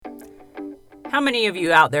How many of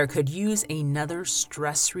you out there could use another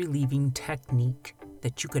stress-relieving technique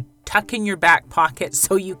that you could tuck in your back pocket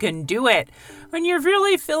so you can do it when you're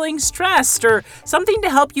really feeling stressed, or something to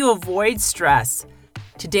help you avoid stress?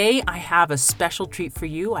 Today, I have a special treat for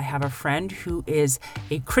you. I have a friend who is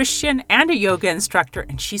a Christian and a yoga instructor,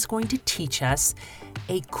 and she's going to teach us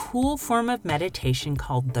a cool form of meditation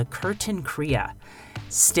called the Kirtan Kriya.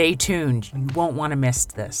 Stay tuned. You won't want to miss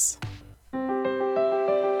this.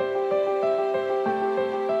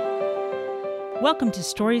 Welcome to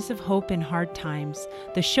Stories of Hope in Hard Times,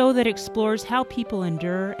 the show that explores how people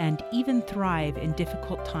endure and even thrive in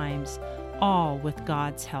difficult times, all with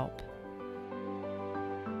God's help.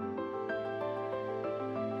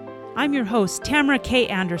 I'm your host, Tamara K.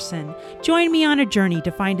 Anderson. Join me on a journey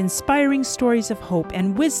to find inspiring stories of hope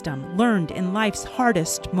and wisdom learned in life's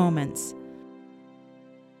hardest moments.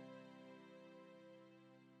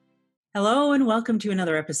 Hello and welcome to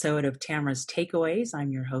another episode of Tamara's Takeaways.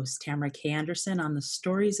 I'm your host, Tamara K. Anderson, on the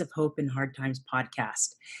Stories of Hope in Hard Times podcast.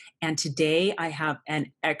 And today I have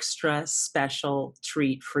an extra special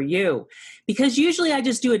treat for you, because usually I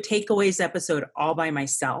just do a takeaways episode all by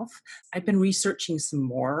myself. I've been researching some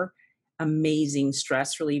more amazing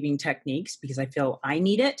stress relieving techniques because I feel I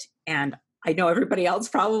need it, and I know everybody else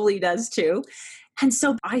probably does too. And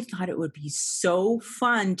so I thought it would be so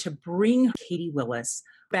fun to bring Katie Willis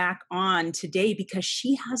back on today because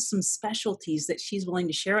she has some specialties that she's willing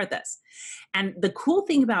to share with us. And the cool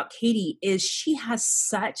thing about Katie is she has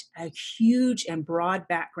such a huge and broad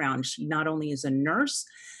background. She not only is a nurse,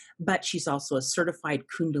 but she's also a certified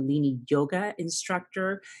Kundalini yoga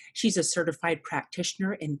instructor. She's a certified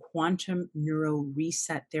practitioner in quantum neuro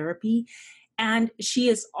reset therapy. And she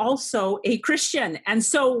is also a Christian. And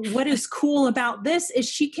so what is cool about this is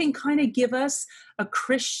she can kind of give us a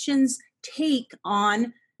Christian's take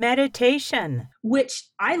on meditation, which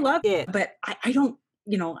I love it, but I don't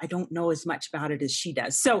know as much about it as she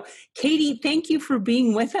does. So Katie, thank you for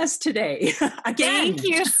being with us today. Again. Thank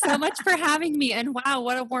you so much for having me. And wow,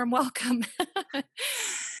 what a warm welcome.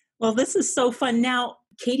 Well, this is so fun. Now,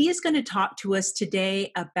 Katie is going to talk to us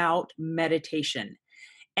today about meditation.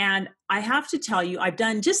 And I have to tell you, I've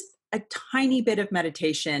done just a tiny bit of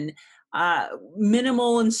meditation,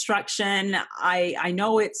 minimal instruction. I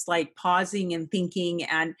know it's like pausing and thinking,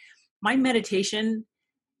 and my meditation,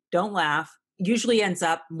 don't laugh, usually ends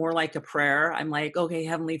up more like a prayer. I'm like, okay,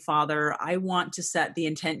 Heavenly Father, I want to set the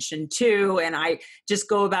intention too. And I just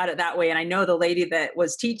go about it that way. And I know the lady that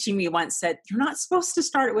was teaching me once said, you're not supposed to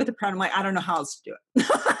start it with a prayer. I'm like, I don't know how else to do it.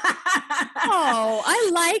 Oh, I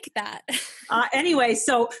like that. Anyway,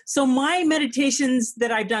 so my meditations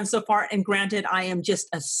that I've done so far, and granted, I am just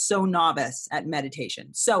so novice at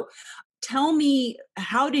meditation. So tell me,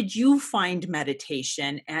 how did you find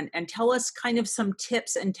meditation, and tell us kind of some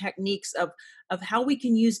tips and techniques of how we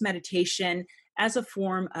can use meditation as a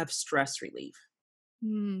form of stress relief.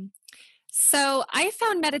 So I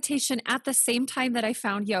found meditation at the same time that I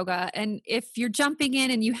found yoga. And if you're jumping in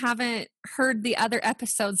and you haven't heard the other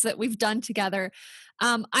episodes that we've done together,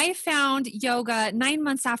 I found yoga 9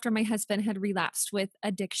 months after my husband had relapsed with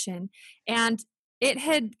addiction. And it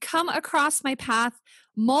had come across my path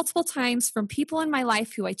multiple times from people in my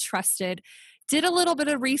life who I trusted. Did a little bit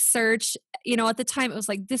of research. At the time it was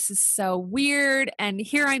like, this is so weird. And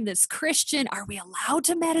here I'm this Christian. Are we allowed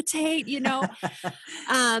to meditate?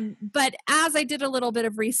 But as I did a little bit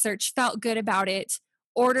of research, felt good about it,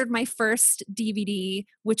 ordered my first DVD,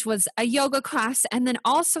 which was a yoga class, and then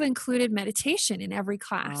also included meditation in every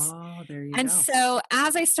class. Oh, there you go. So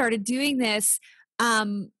as I started doing this,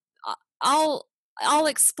 I'll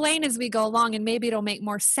explain as we go along, and maybe it'll make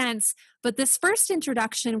more sense. But this first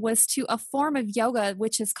introduction was to a form of yoga,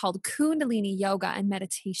 which is called Kundalini yoga and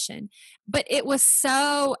meditation. But it was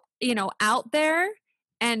so, out there.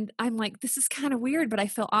 And I'm like, this is kind of weird, but I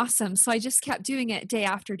feel awesome. So I just kept doing it day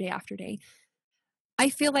after day after day. I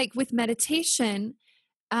feel like with meditation,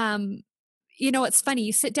 it's funny.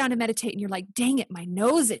 You sit down to meditate and you're like, dang it, my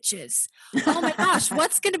nose itches. Oh my gosh,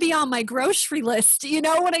 what's going to be on my grocery list, when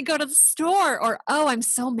I go to the store? Or, oh, I'm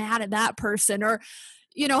so mad at that person. Or,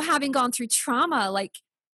 having gone through trauma, like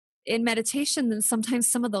in meditation, then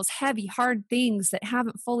sometimes some of those heavy, hard things that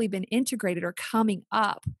haven't fully been integrated are coming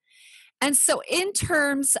up. And so in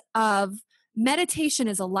terms of meditation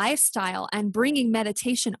as a lifestyle and bringing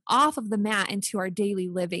meditation off of the mat into our daily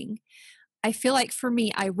living, I feel like for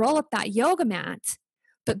me, I roll up that yoga mat,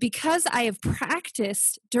 but because I have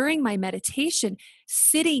practiced during my meditation,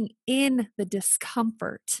 sitting in the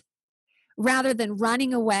discomfort rather than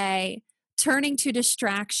running away, turning to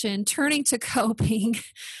distraction, turning to coping,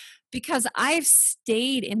 because I've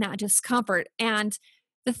stayed in that discomfort. And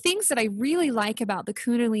the things that I really like about the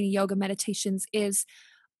Kundalini yoga meditations is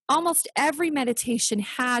almost every meditation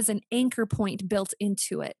has an anchor point built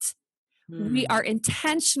into it. We Hmm. are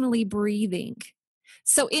intentionally breathing.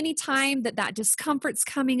 So anytime that discomfort's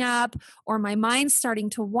coming up or my mind's starting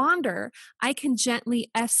to wander, I can gently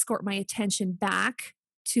escort my attention back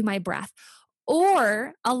to my breath.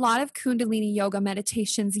 Or a lot of Kundalini yoga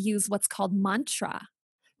meditations use what's called mantra.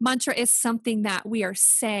 Mantra is something that we are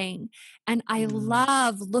saying. And I Hmm.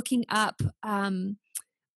 love looking up.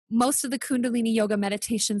 Most of the Kundalini yoga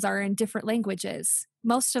meditations are in different languages.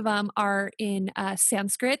 Most of them are in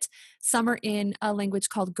Sanskrit. Some are in a language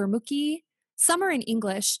called Gurmukhi. Some are in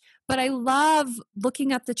English. But I love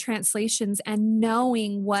looking up the translations and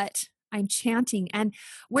knowing what I'm chanting. And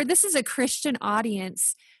where this is a Christian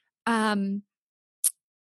audience, um,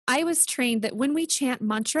 I was trained that when we chant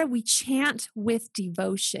mantra, we chant with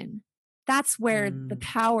devotion. That's where the Hmm.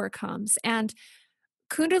 power comes. And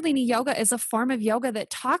Kundalini yoga is a form of yoga that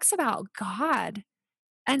talks about God.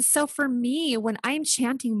 And so for me, when I'm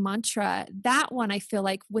chanting mantra, that one I feel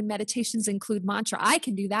like when meditations include mantra, I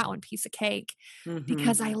can do that one piece of cake Hmm.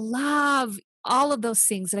 because I love all of those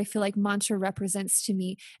things that I feel like mantra represents to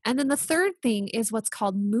me. And then the third thing is what's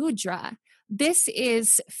called mudra. This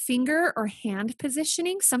is finger or hand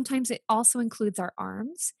positioning. Sometimes it also includes our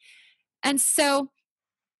arms. And so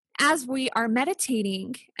as we are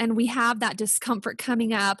meditating and we have that discomfort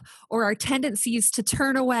coming up or our tendencies to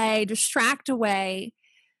turn away, distract away,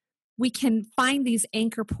 we can find these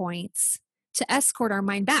anchor points to escort our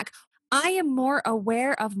mind back. I am more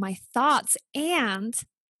aware of my thoughts and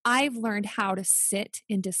I've learned how to sit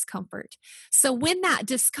in discomfort. So when that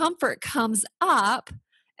discomfort comes up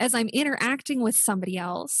as I'm interacting with somebody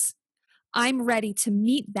else, I'm ready to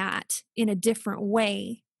meet that in a different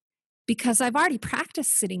way because I've already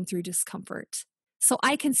practiced sitting through discomfort. So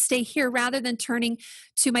I can stay here rather than turning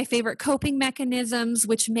to my favorite coping mechanisms,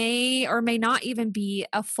 which may or may not even be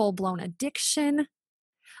a full blown addiction.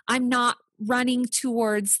 I'm not running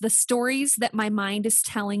towards the stories that my mind is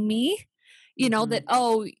telling me, that, Hmm.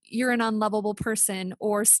 oh, you're an unlovable person,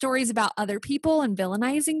 or stories about other people and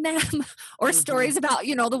villainizing them, or Hmm. stories about,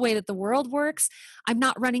 the way that the world works. I'm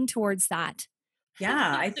not running towards that.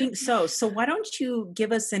 Yeah, I think so. So why don't you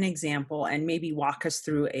give us an example and maybe walk us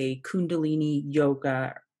through a Kundalini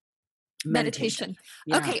yoga meditation? Meditation.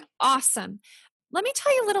 Yeah. Okay, awesome. Let me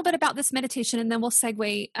tell you a little bit about this meditation and then we'll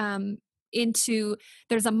segue into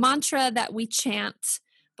there's a mantra that we chant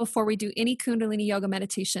before we do any Kundalini yoga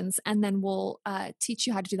meditations, and then we'll teach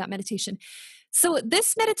you how to do that meditation. So,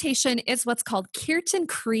 this meditation is what's called Kirtan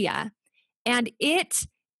Kriya, and it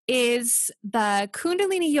is the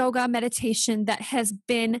Kundalini yoga meditation that has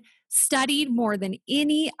been studied more than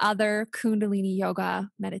any other Kundalini yoga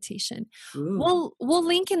meditation. Ooh. We'll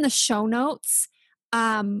link in the show notes.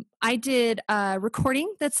 I did a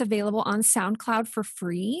recording that's available on SoundCloud for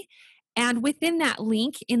free. And within that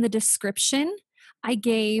link in the description, I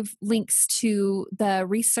gave links to the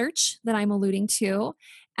research that I'm alluding to,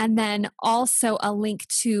 and then also a link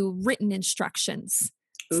to written instructions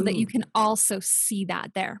so that you Ooh. can also see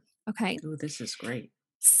that there. Okay. Ooh, this is great.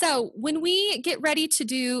 So when we get ready to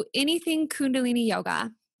do anything Kundalini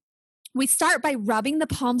yoga, we start by rubbing the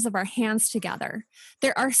palms of our hands together.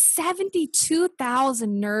 There are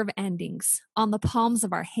 72,000 nerve endings on the palms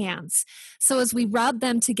of our hands. So as we rub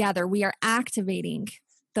them together, we are activating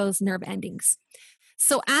those nerve endings.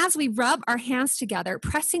 So as we rub our hands together,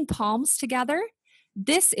 pressing palms together,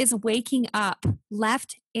 this is waking up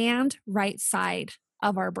left and right side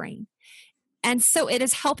of our brain. And so it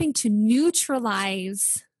is helping to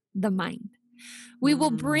neutralize the mind. We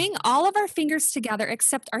will Mm. bring all of our fingers together,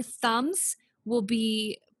 except our thumbs will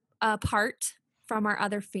be apart from our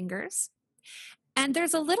other fingers. And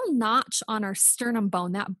there's a little notch on our sternum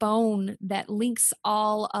bone, that bone that links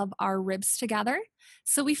all of our ribs together.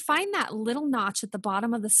 So we find that little notch at the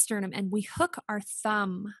bottom of the sternum and we hook our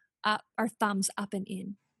thumbs up and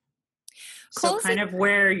in. So kind Closing, of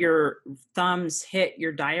where your thumbs hit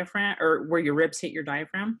your diaphragm or where your ribs hit your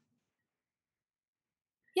diaphragm?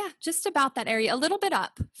 yeah, just about that area, a little bit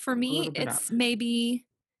up. For A me, little bit up. it's maybe,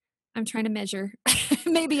 I'm trying to measure,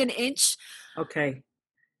 maybe an inch, Okay.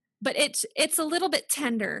 but it's a little bit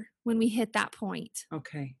tender when we hit that point.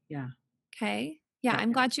 Okay. Yeah. Okay. Yeah, Got I'm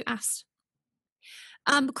it. glad you asked.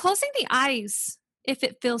 Closing the eyes if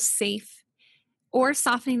it feels safe, or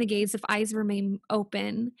softening the gaze if eyes remain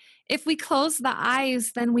open. If we close the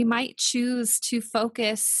eyes, then we might choose to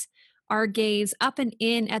focus our gaze up and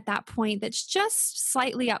in at that point that's just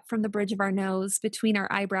slightly up from the bridge of our nose between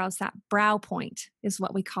our eyebrows. That brow point is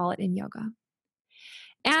what we call it in yoga.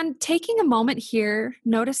 And taking a moment here,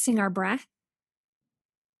 noticing our breath.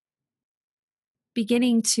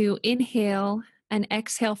 beginning to inhale and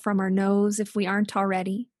exhale from our nose if we aren't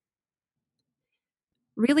already.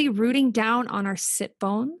 Really rooting down on our sit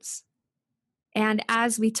bones. And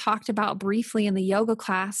as we talked about briefly in the yoga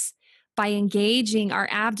class, by engaging our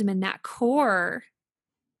abdomen, that core,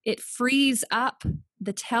 it frees up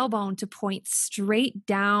the tailbone to point straight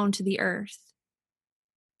down to the earth,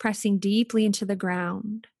 pressing deeply into the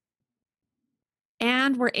ground.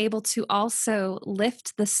 And we're able to also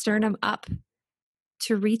lift the sternum up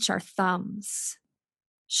to reach our thumbs.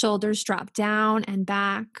 Shoulders drop down and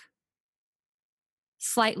back,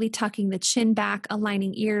 slightly tucking the chin back,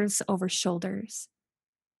 aligning ears over shoulders.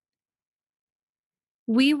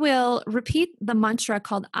 We will repeat the mantra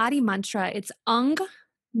called Adi Mantra. It's Ang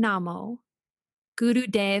Namo, Guru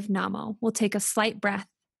Dev Namo. We'll take a slight breath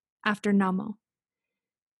after Namo.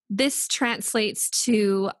 This translates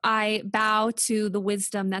to I bow to the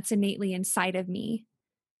wisdom that's innately inside of me.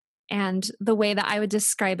 And the way that I would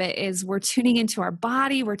describe it is we're tuning into our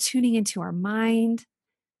body, we're tuning into our mind,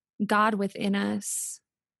 God within us.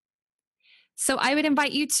 So I would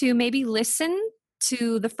invite you to maybe listen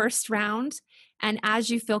to the first round, and as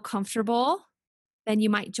you feel comfortable, then you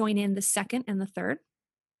might join in the second and the third.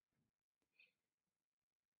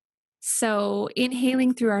 So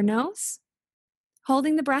inhaling through our nose,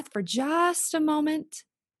 holding the breath for just a moment,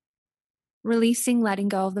 releasing, letting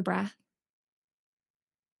go of the breath.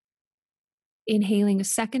 Inhaling a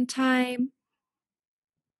second time,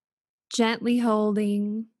 gently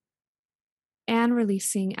holding and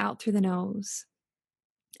releasing out through the nose.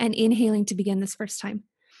 And inhaling to begin this first time.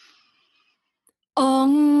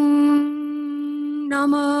 Om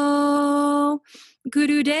Namo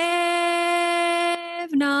Guru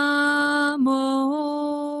Dev Namo.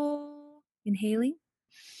 Inhaling.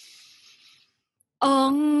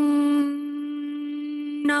 Om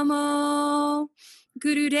Namo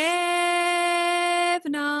Guru Dev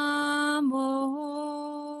Namo.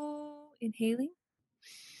 Inhaling.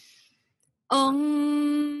 Om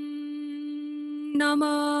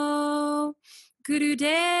Namo Guru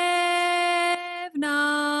Dev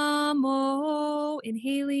Namo.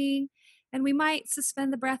 Inhaling. And we might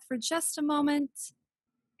suspend the breath for just a moment.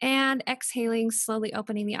 And exhaling, slowly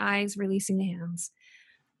opening the eyes, releasing the hands.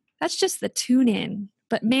 That's just the tune in.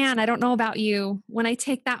 But man, I don't know about you. When I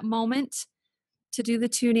take that moment to do the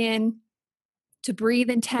tune in, to breathe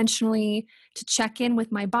intentionally, to check in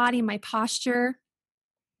with my body, my posture,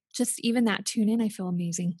 just even that tune in, I feel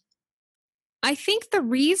amazing. I think the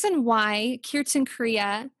reason why Kirtan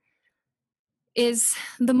Kriya is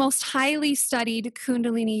the most highly studied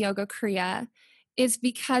Kundalini Yoga Kriya is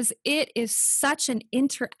because it is such an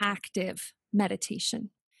interactive meditation.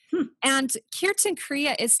 And Kirtan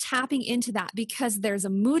Kriya is tapping into that because there's a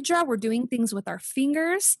mudra, we're doing things with our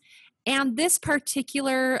fingers. And this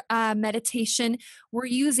particular meditation, we're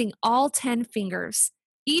using all 10 fingers.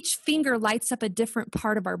 Each finger lights up a different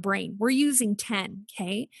part of our brain. We're using 10,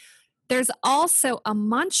 okay? There's also a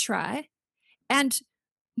mantra, and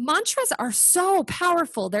mantras are so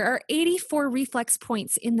powerful. There are 84 reflex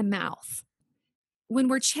points in the mouth. When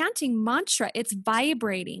we're chanting mantra, it's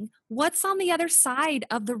vibrating. What's on the other side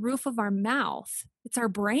of the roof of our mouth? It's our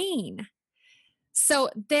brain. So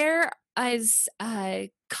there is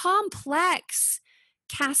a complex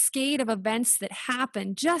cascade of events that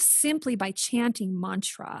happen just simply by chanting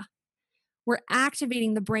mantra. We're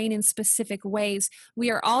activating the brain in specific ways. We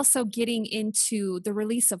are also getting into the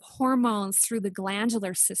release of hormones through the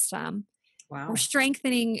glandular system. Wow. We're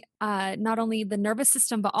strengthening not only the nervous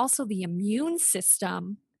system, but also the immune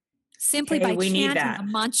system simply by chanting the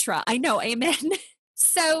mantra. I know, amen.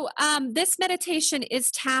 So this meditation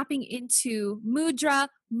is tapping into mudra,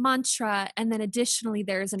 mantra, and then additionally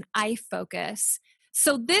there's an eye focus.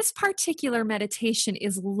 So this particular meditation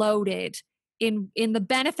is loaded in the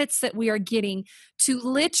benefits that we are getting to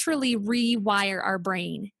literally rewire our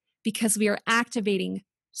brain because we are activating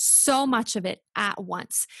so much of it at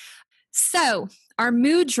once. So our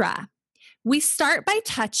mudra, we start by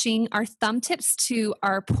touching our thumb tips to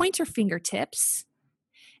our pointer fingertips,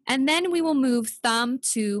 and then we will move thumb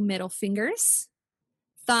to middle fingers,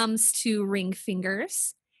 thumbs to ring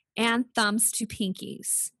fingers, and thumbs to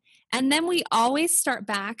pinkies. And then we always start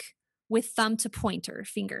back with thumb to pointer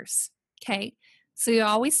fingers, okay? So you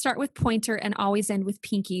always start with pointer and always end with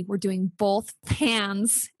pinky. We're doing both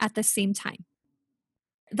hands at the same time.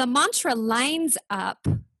 The mantra lines up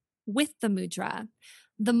with the mudra.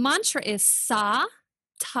 The mantra is Sa,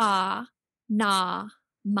 Ta, Na,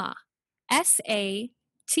 Ma. S-A-T-A-N-A-M-A.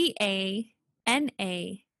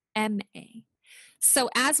 So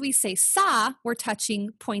as we say Sa, we're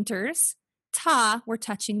touching pointers. Ta, we're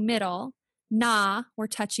touching middle. Na, we're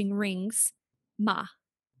touching rings. ma.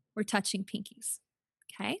 We're touching pinkies.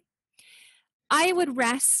 Okay. I would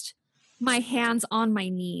rest my hands on my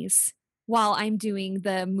knees while I'm doing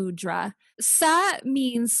the mudra. Sa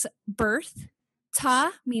means birth.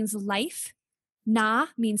 Ta means life. Na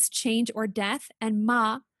means change or death. And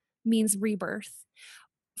ma means rebirth.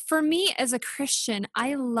 For me as a Christian,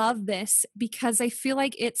 I love this because I feel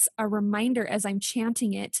like it's a reminder as I'm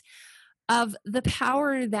chanting it of the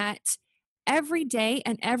power that every day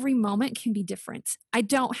and every moment can be different. I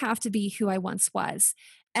don't have to be who I once was.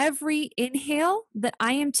 Every inhale that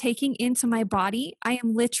I am taking into my body, I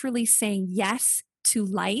am literally saying yes to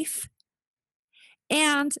life.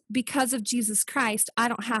 And because of Jesus Christ, I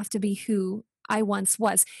don't have to be who I once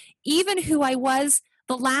was. Even who I was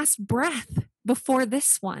the last breath before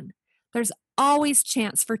this one. There's always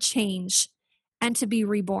chance for change and to be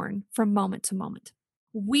reborn from moment to moment.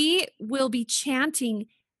 We will be chanting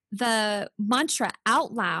the mantra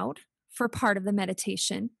out loud for part of the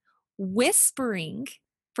meditation, whispering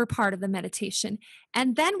for part of the meditation,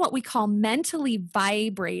 and then what we call mentally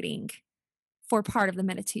vibrating for part of the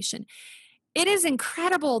meditation. It is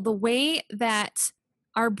incredible the way that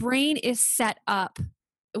our brain is set up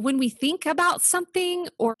when we think about something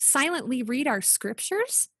or silently read our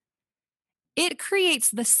scriptures. It creates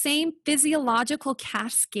the same physiological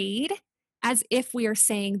cascade as if we are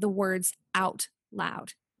saying the words out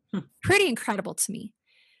loud. Pretty incredible to me.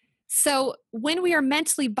 So when we are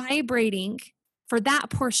mentally vibrating for that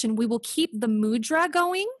portion, we will keep the mudra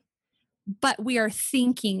going, but we are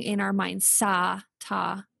thinking in our mind, sa,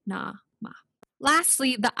 ta, na, ma.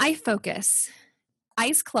 Lastly, the eye focus.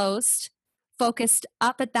 Eyes closed, focused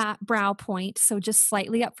up at that brow point, so just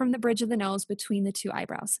slightly up from the bridge of the nose between the two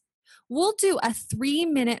eyebrows. We'll do a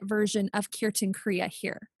 3-minute version of Kirtan Kriya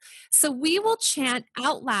here. So we will chant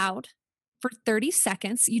out loud for 30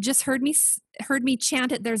 seconds. You just heard me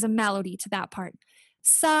chant it. There's a melody to that part.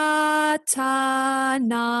 Sa ta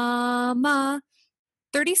na ma.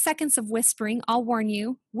 30 seconds of whispering. I'll warn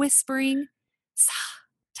you. Whispering. Sa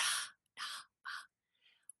ta na ma.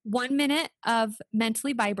 1 minute of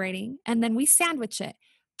mentally vibrating, and then we sandwich it.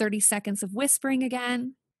 30 seconds of whispering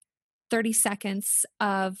again. 30 seconds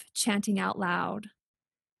of chanting out loud.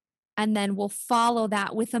 And then we'll follow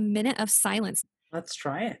that with a minute of silence. Let's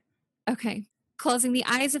try it. Okay. Closing the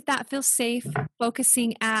eyes if that feels safe.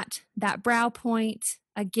 Focusing at that brow point.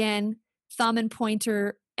 Again, thumb and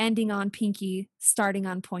pointer ending on pinky, starting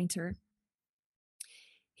on pointer.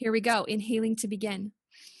 Here we go. Inhaling to begin.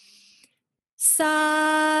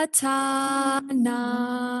 Sa ta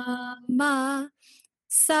na ma.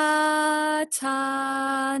 Sa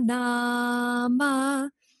ta na ma.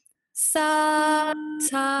 Sa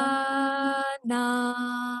ta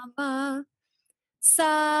na ma.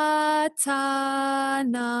 Sa ta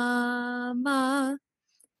na ma.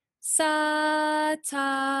 Sa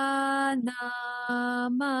ta na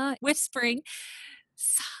ma. Whispering.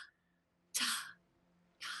 Sa ta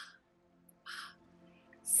na ma.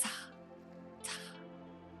 Sa ta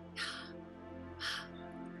na ma.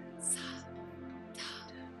 Sa ta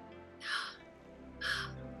na ma.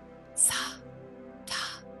 Sa ta na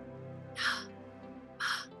ma.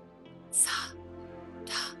 Sa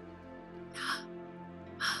ta na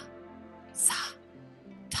ma. Sa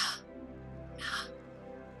ta na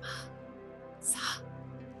ma. Sa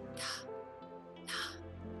ta na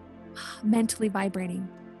ma. Mentally vibrating.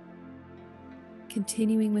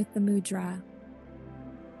 Continuing with the mudra.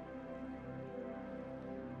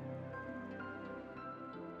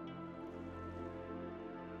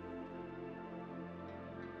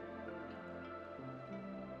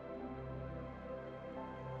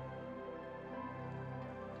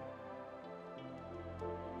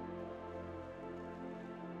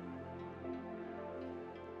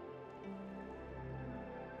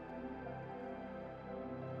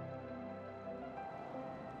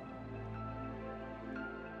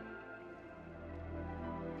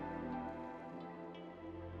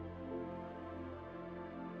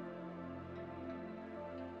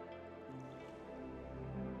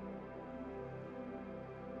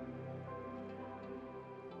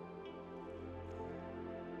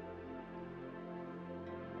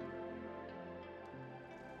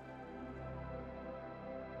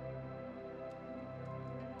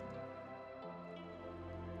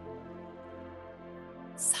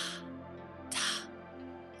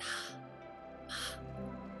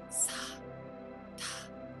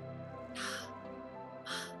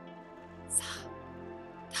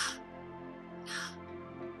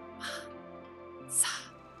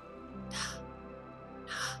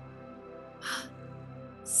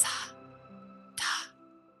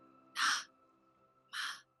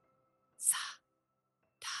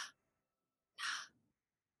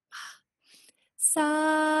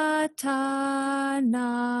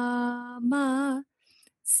 Satanama.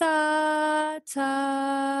 Satanama.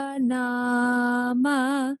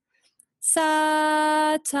 Satanama.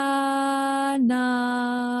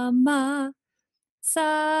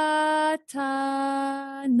 Satanama.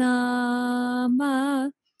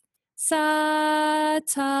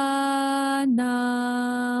 Satanama.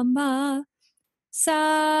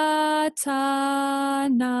 Satanama.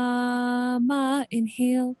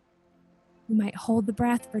 Inhale. You might hold the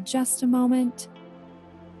breath for just a moment.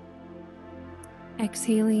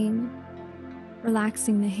 Exhaling,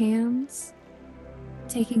 relaxing the hands.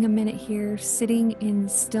 Taking a minute here, sitting in the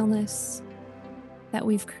stillness that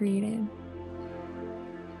we've created.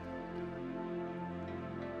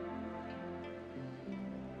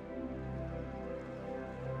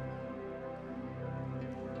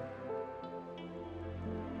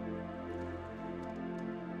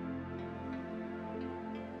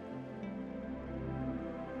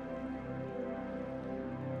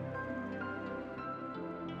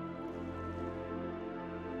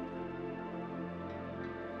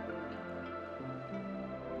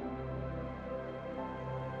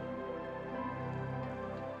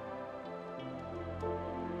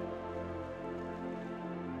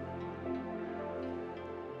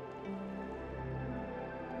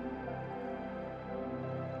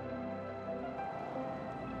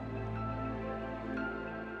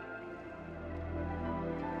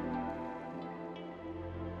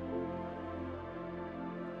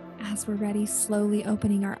 As we're ready, slowly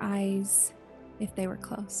opening our eyes if they were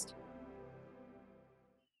closed.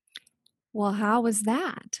 Well, how was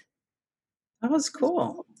that? That was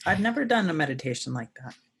cool. I've never done a meditation like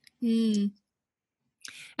that. And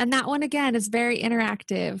that one, again, is very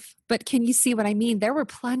interactive. But can you see what I mean? There were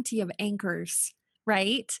plenty of anchors,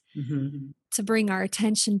 right? Mm-hmm. To bring our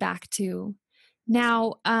attention back to.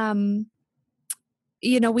 Now,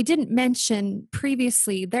 we didn't mention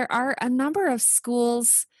previously, there are a number of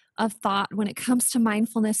schools of thought when it comes to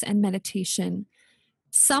mindfulness and meditation.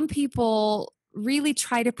 Some people really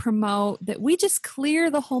try to promote that we just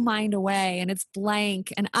clear the whole mind away and it's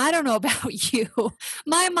blank. And I don't know about you,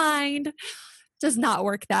 my mind does not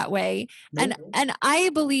work that way. Nope. And I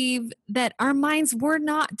believe that our minds were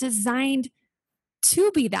not designed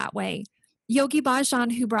to be that way. Yogi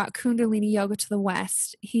Bhajan, who brought Kundalini Yoga to the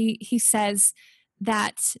West, he says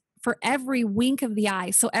that for every wink of the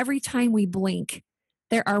eye, so every time we blink,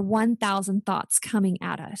 there are 1,000 thoughts coming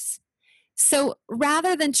at us. So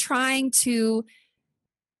rather than trying to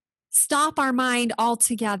stop our mind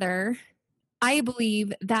altogether, I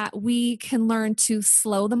believe that we can learn to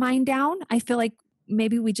slow the mind down. I feel like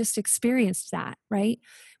maybe we just experienced that, right?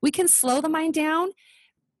 We can slow the mind down,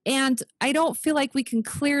 and I don't feel like we can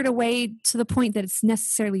clear it away to the point that it's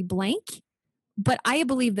necessarily blank, but I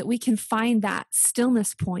believe that we can find that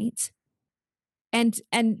stillness point. And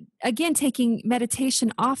again, taking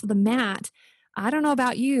meditation off the mat, I don't know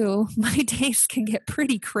about you, my days can get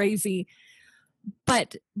pretty crazy.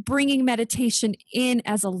 But bringing meditation in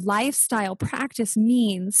as a lifestyle practice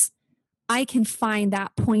means I can find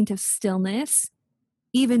that point of stillness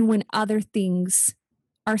even when other things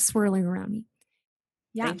are swirling around me.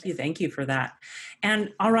 Yeah. Thank you for that. And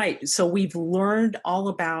all right, so we've learned all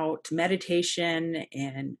about meditation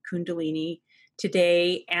and Kundalini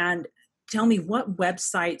today. And tell me, what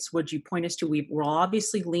websites would you point us to? We'll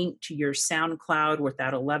obviously link to your SoundCloud with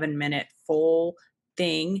that 11-minute full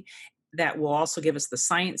thing that will also give us the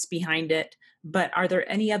science behind it. But are there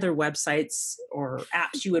any other websites or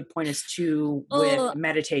apps you would point us to with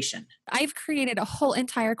meditation? I've created a whole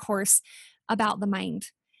entire course about the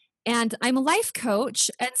mind. And I'm a life coach.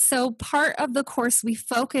 And so part of the course, we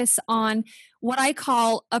focus on what I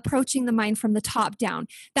call approaching the mind from the top down.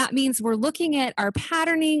 That means we're looking at our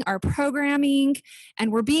patterning, our programming,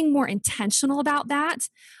 and we're being more intentional about that.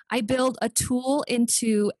 I build a tool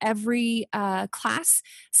into every class.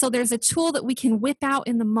 So there's a tool that we can whip out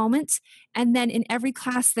in the moment. And then in every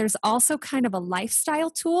class, there's also kind of a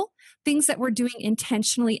lifestyle tool, things that we're doing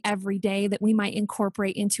intentionally every day that we might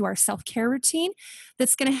incorporate into our self-care routine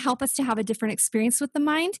that's going to help us to have a different experience with the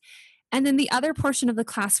mind. And then the other portion of the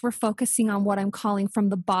class, we're focusing on what I'm calling from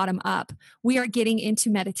the bottom up. We are getting into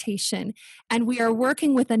meditation, and we are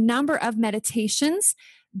working with a number of meditations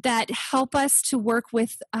that help us to work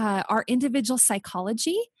with our individual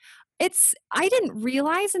psychology. I didn't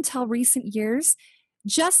realize until recent years,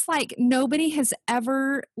 just like nobody has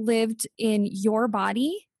ever lived in your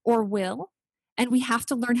body or will, and we have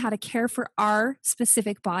to learn how to care for our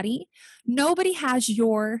specific body, nobody has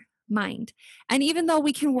your mind. And even though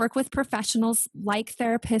we can work with professionals like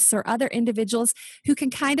therapists or other individuals who can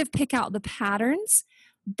kind of pick out the patterns,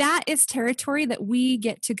 that is territory that we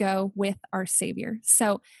get to go with our Savior.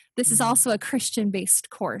 So this is also a Christian-based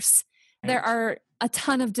course. There are a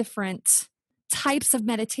ton of different types of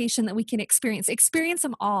meditation that we can experience. Experience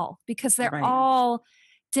them all because they're all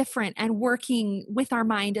different and working with our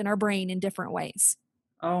mind and our brain in different ways.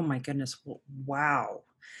 Oh my goodness. Wow.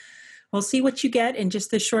 Well, see what you get in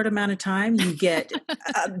just this short amount of time. You get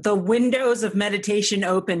the windows of meditation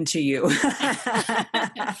open to you.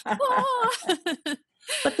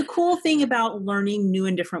 But the cool thing about learning new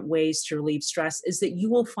and different ways to relieve stress is that you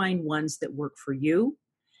will find ones that work for you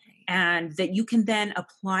and that you can then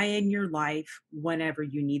apply in your life whenever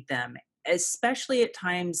you need them. Especially at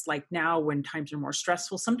times like now when times are more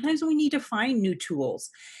stressful, sometimes we need to find new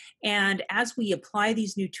tools. And as we apply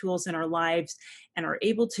these new tools in our lives and are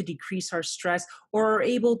able to decrease our stress or are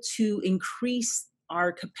able to increase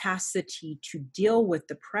our capacity to deal with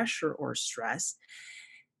the pressure or stress,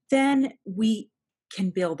 then we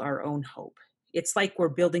can build our own hope. It's like we're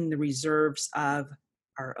building the reserves of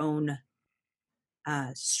our own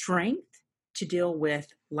strength to deal with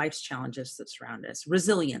life's challenges that surround us.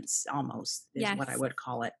 Resilience almost is what I would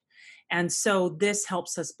call it. And so this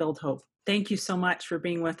helps us build hope. Thank you so much for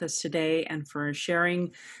being with us today and for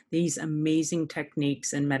sharing these amazing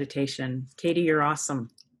techniques in meditation. Katie, you're awesome.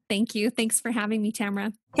 Thank you. Thanks for having me,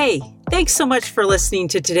 Tamara. Hey, thanks so much for listening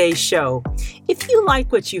to today's show. If you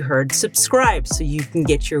like what you heard, subscribe so you can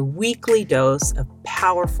get your weekly dose of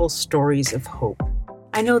powerful stories of hope.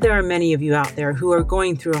 I know there are many of you out there who are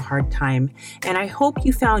going through a hard time, and I hope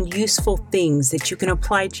you found useful things that you can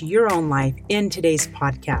apply to your own life in today's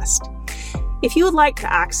podcast. If you would like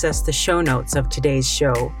to access the show notes of today's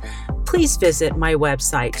show, please visit my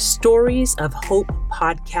website,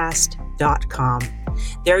 storiesofhopepodcast.com.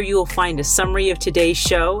 There you will find a summary of today's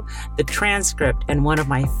show, the transcript, and one of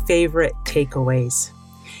my favorite takeaways.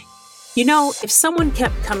 You know, if someone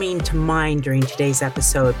kept coming to mind during today's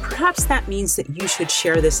episode, perhaps that means that you should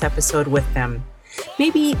share this episode with them.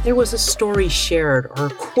 Maybe there was a story shared or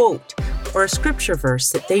a quote or a scripture verse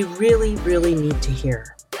that they really, really need to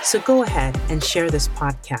hear. So go ahead and share this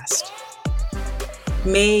podcast.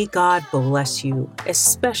 May God bless you,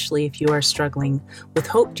 especially if you are struggling with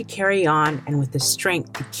hope to carry on and with the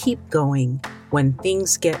strength to keep going when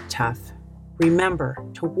things get tough. Remember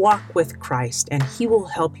to walk with Christ and He will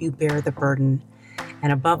help you bear the burden.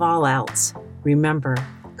 And above all else, remember,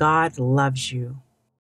 God loves you.